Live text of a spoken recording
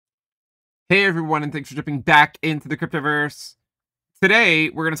Hey everyone, and thanks for jumping back into the Cryptoverse. Today,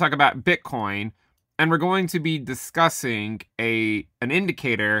 we're going to talk about Bitcoin, and we're going to be discussing an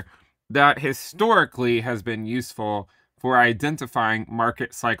indicator that historically has been useful for identifying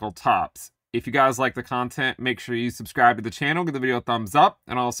market cycle tops. If you guys like the content, make sure you subscribe to the channel, give the video a thumbs up,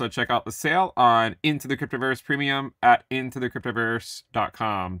 and also check out the sale on Into the Cryptoverse Premium at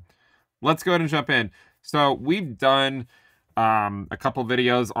intothecryptoverse.com. Let's go ahead and jump in. So we've done a couple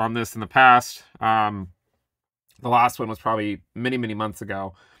videos on this in the past. The last one was probably many months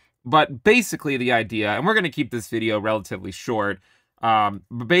ago. But basically the idea, and we're going to keep this video relatively short,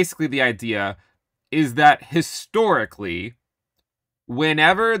 but basically the idea is that historically,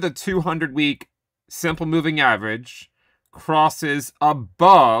 whenever the 200-week simple moving average crosses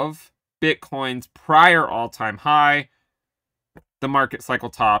above Bitcoin's prior all-time high, the market cycle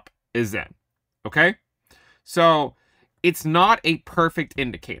top is in. Okay? So it's not a perfect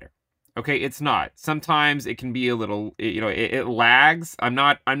indicator. Okay, it's not. Sometimes it can be a little, it lags. I'm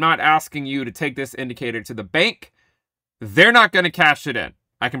not asking you to take this indicator to the bank. They're not going to cash it in.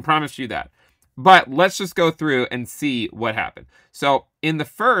 I can promise you that. But let's just go through and see what happened. So in the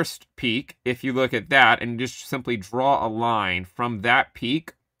first peak, if you look at that and just simply draw a line from that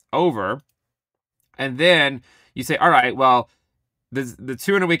peak over, and then you say, all right, well, the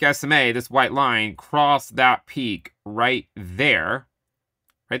 200-week SMA, this white line, crossed that peak right there.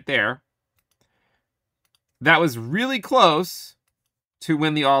 That was really close to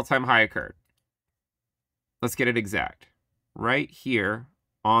when the all-time high occurred. Let's get it exact. Right here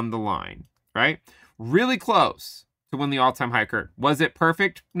on the line, right? Really close to when the all-time high occurred. Was it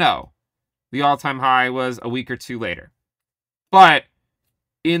perfect? No. The all-time high was a week or two later. But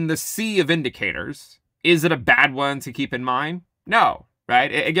in the sea of indicators, is it a bad one to keep in mind? No, right?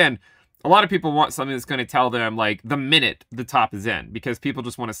 Again, a lot of people want something that's going to tell them, like, the minute the top is in, because people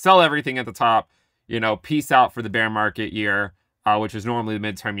just want to sell everything at the top, peace out for the bear market year, which is normally the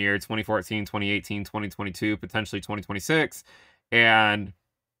midterm year, 2014, 2018, 2022, potentially 2026, and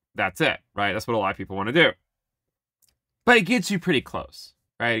that's it, right? That's what a lot of people want to do. But it gets you pretty close,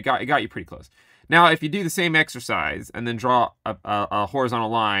 right? It got you pretty close. Now, if you do the same exercise and then draw a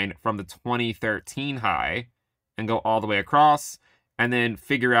horizontal line from the 2013 high and go all the way across, and then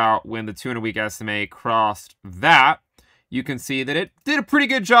figure out when the 200-week SMA crossed that, you can see that it did a pretty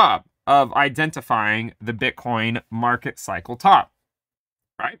good job of identifying the Bitcoin market cycle top,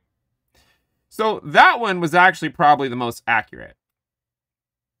 right? So that one was actually probably the most accurate,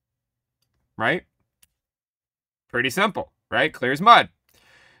 right? Pretty simple, right? Clear as mud.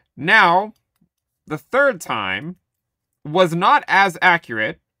 Now, the third time was not as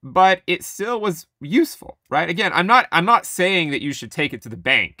accurate, but it still was useful, right? Again, I'm not saying that you should take it to the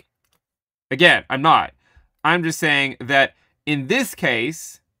bank. Again, I'm not. I'm just saying that in this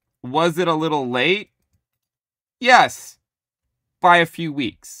case, was it a little late? Yes, by a few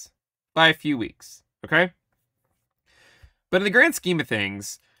weeks. Okay? But in the grand scheme of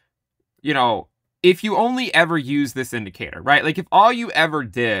things, if you only ever use this indicator, right? Like if all you ever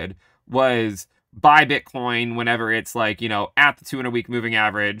did was buy Bitcoin whenever it's like, at the 200-week moving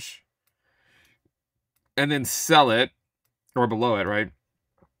average, and then sell it, or below it, right?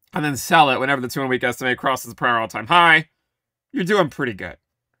 And then sell it whenever the 200-week SMA crosses the prior all-time high, you're doing pretty good,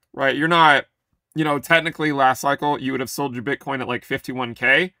 right? You're not, technically last cycle, you would have sold your Bitcoin at like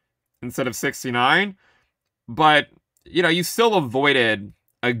 51K instead of 69, but, you still avoided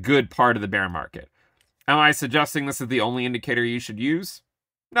a good part of the bear market. Am I suggesting this is the only indicator you should use?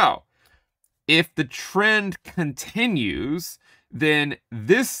 No. If the trend continues, then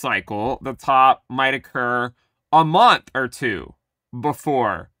this cycle, the top might occur a month or two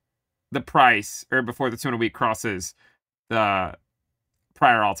before the price, or before the 200-week crosses the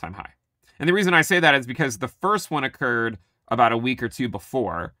prior all-time high. And the reason I say that is because the first one occurred about a week or two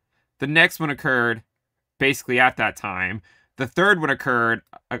before. The next one occurred basically at that time. The third one occurred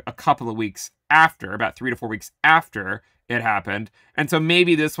a couple of weeks after, about 3 to 4 weeks after it happened. And so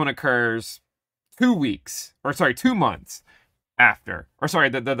maybe this one occurs 2 months after. Or sorry,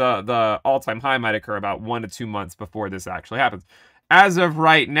 the all-time high might occur about 1 to 2 months before this actually happens. As of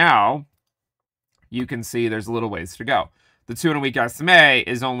right now, you can see there's a little ways to go. The 200-week SMA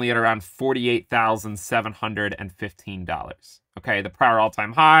is only at around $48,715. Okay, the prior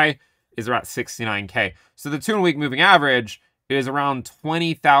all-time high is around 69K. So the 200-week moving average is around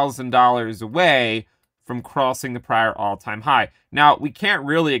 $20,000 away from crossing the prior all-time high. Now, we can't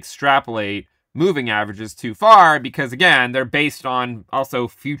really extrapolate moving averages too far because, again, they're based on also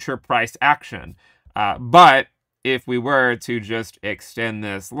future price action. But if we were to just extend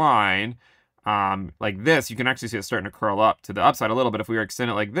this line like this, you can actually see it starting to curl up to the upside a little bit. If we were to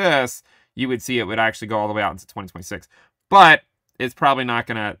extend it like this, you would see it would actually go all the way out into 2026. But it's probably not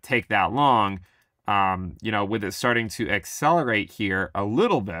going to take that long, with it starting to accelerate here a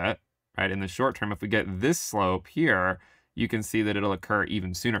little bit, right, in the short term. If we get this slope here, you can see that it'll occur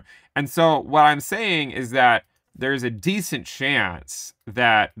even sooner. And so what I'm saying is that there's a decent chance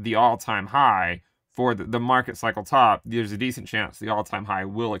that the all-time high for the market cycle top, there's a decent chance the all-time high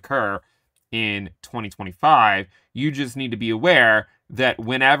will occur in 2025. You just need to be aware that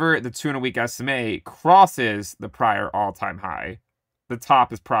whenever the 200-week SMA crosses the prior all-time high, the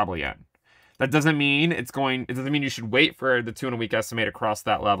top is probably in. That doesn't mean it doesn't mean you should wait for the 200-week SMA to cross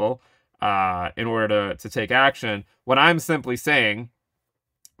that level in order to take action. What I'm simply saying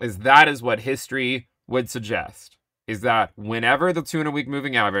is that is what history would suggest, is that whenever the 200-week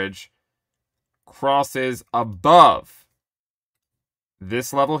moving average crosses above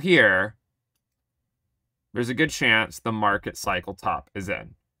this level here, there's a good chance the market cycle top is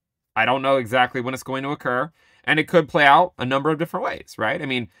in. I don't know exactly when it's going to occur, and it could play out a number of different ways, right? I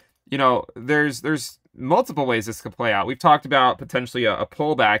mean, there's multiple ways this could play out. We've talked about potentially a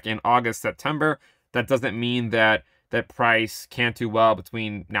pullback in August, September. That doesn't mean that price can't do well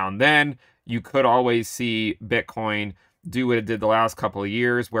between now and then. You could always see Bitcoin do what it did the last couple of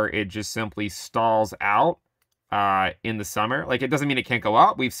years, where it just simply stalls out in the summer. Like, it doesn't mean it can't go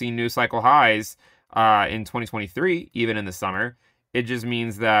up. We've seen new cycle highs in 2023, even in the summer. It just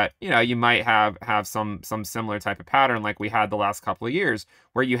means that, you might have some similar type of pattern like we had the last couple of years,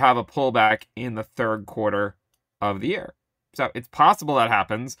 where you have a pullback in the third quarter of the year. So it's possible that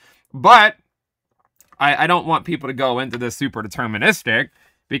happens, but I don't want people to go into this super deterministic,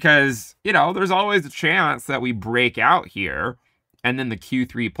 because, there's always a chance that we break out here, and then the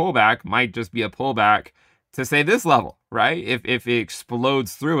Q3 pullback might just be a pullback to, say, this level, right? If it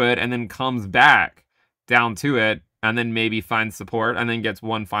explodes through it and then comes back down to it, and then maybe finds support and then gets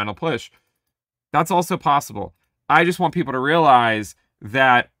one final push. That's also possible. I just want people to realize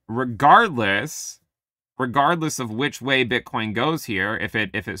that regardless of which way Bitcoin goes here, if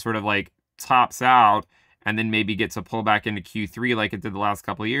it sort of like tops out and then maybe gets a pullback into Q3 like it did the last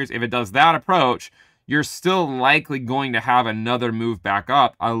couple of years, if it does that approach, you're still likely going to have another move back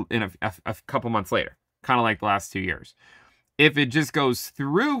up in a couple months later, kind of like the last 2 years. If it just goes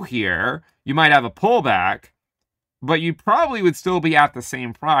through here, you might have a pullback, but you probably would still be at the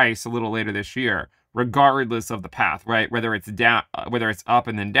same price a little later this year, regardless of the path, right? Whether it's down, whether it's up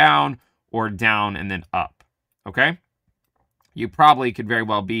and then down, or down and then up, okay? You probably could very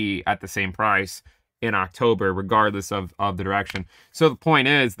well be at the same price in October, regardless of the direction. So the point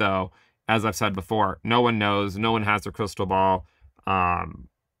is, though, as I've said before, no one knows, no one has a crystal ball. Bitcoin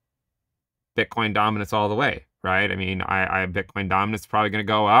dominance all the way, right? I mean, I Bitcoin dominance is probably going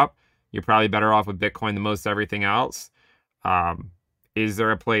to go up. You're probably better off with Bitcoin than most everything else. Is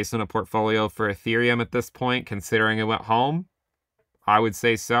there a place in a portfolio for Ethereum at this point, considering it went home? I would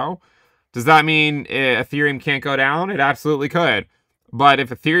say so. Does that mean Ethereum can't go down? It absolutely could. But if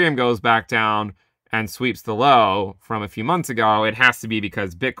Ethereum goes back down and sweeps the low from a few months ago, it has to be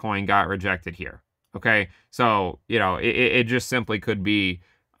because Bitcoin got rejected here. Okay? So, it just simply could be,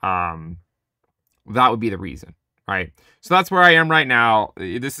 that would be the reason. Right. So that's where I am right now.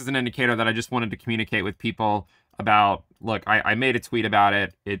 This is an indicator that I just wanted to communicate with people about. Look, I made a tweet about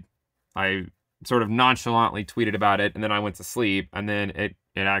it. I sort of nonchalantly tweeted about it, and then I went to sleep, and then it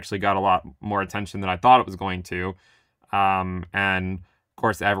actually got a lot more attention than I thought it was going to. And of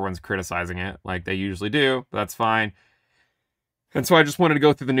course, everyone's criticizing it like they usually do. But that's fine. And so I just wanted to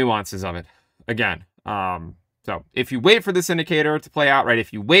go through the nuances of it again. So if you wait for this indicator to play out, right,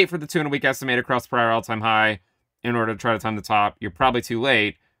 if you wait for the 200-week estimate across prior all-time high in order to try to time the top, you're probably too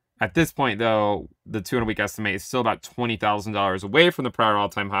late. At this point, though, the 200-week estimate is still about $20,000 away from the prior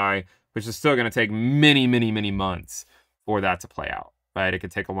all-time high, which is still going to take many, many, many months for that to play out, right? It could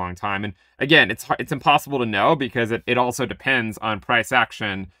take a long time. And again, it's impossible to know, because it also depends on price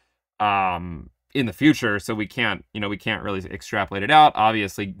action in the future. So we can't really extrapolate it out.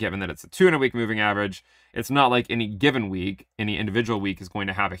 Obviously, given that it's a 200-week moving average, it's not like any given week, any individual week is going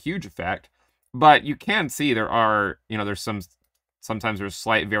to have a huge effect. But you can see sometimes there's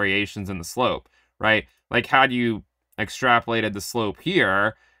slight variations in the slope, right? Like, had you extrapolated the slope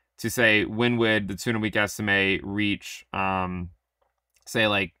here to say, when would the 200-week SMA reach, say,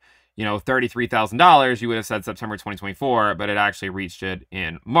 like, $33,000, you would have said September 2024, but it actually reached it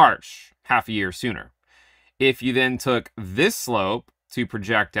in March, half a year sooner. If you then took this slope to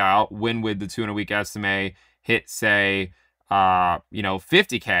project out, when would the 200-week SMA hit, say,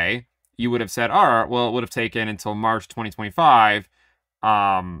 50K, you would have said, all right, well, it would have taken until March 2025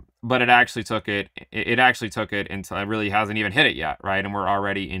 But it actually took it until it really hasn't even hit it yet, right? And we're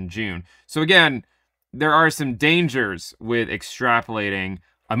already in June. So again, there are some dangers with extrapolating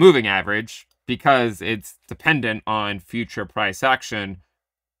a moving average because it's dependent on future price action,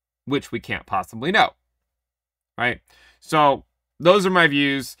 which we can't possibly know, right? So those are my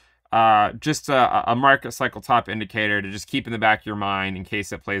views. Just a market cycle top indicator to just keep in the back of your mind in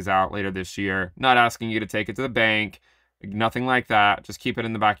case it plays out later this year. Not asking you to take it to the bank, nothing like that. Just keep it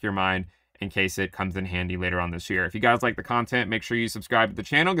in the back of your mind in case it comes in handy later on this year. If you guys like the content, make sure you subscribe to the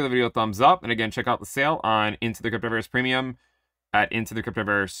channel, give the video a thumbs up, and again, check out the sale on Into the Cryptoverse Premium at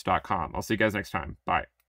intothecryptoverse.com. I'll see you guys next time. Bye.